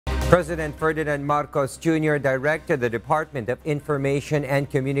President Ferdinand Marcos Jr. directed the Department of Information and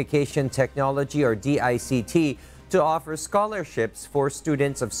Communication Technology, or DICT, to offer scholarships for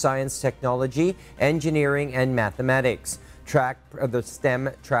students of science, technology, engineering, and mathematics, the STEM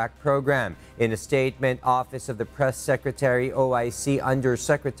track program. In a statement, Office of the Press Secretary, OIC,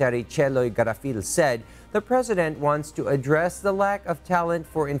 Undersecretary Cheloy Garafil said the President wants to address the lack of talent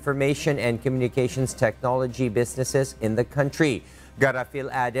for information and communications technology businesses in the country. Garafil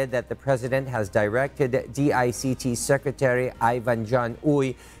added that the President has directed DICT Secretary Ivan John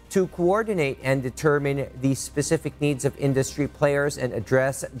Uy to coordinate and determine the specific needs of industry players and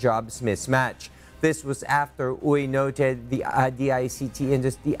address jobs mismatch. This was after Uy noted the ICT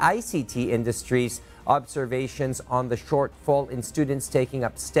industry's observations on the shortfall in students taking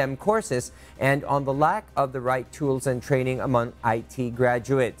up STEM courses and on the lack of the right tools and training among IT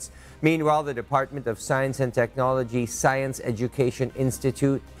graduates. Meanwhile, the Department of Science and Technology Science Education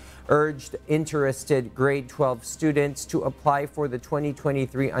Institute urged interested grade 12 students to apply for the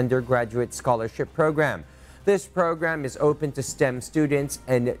 2023 undergraduate scholarship program. This program is open to STEM students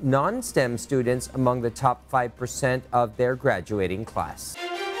and non-STEM students among the top 5% of their graduating class.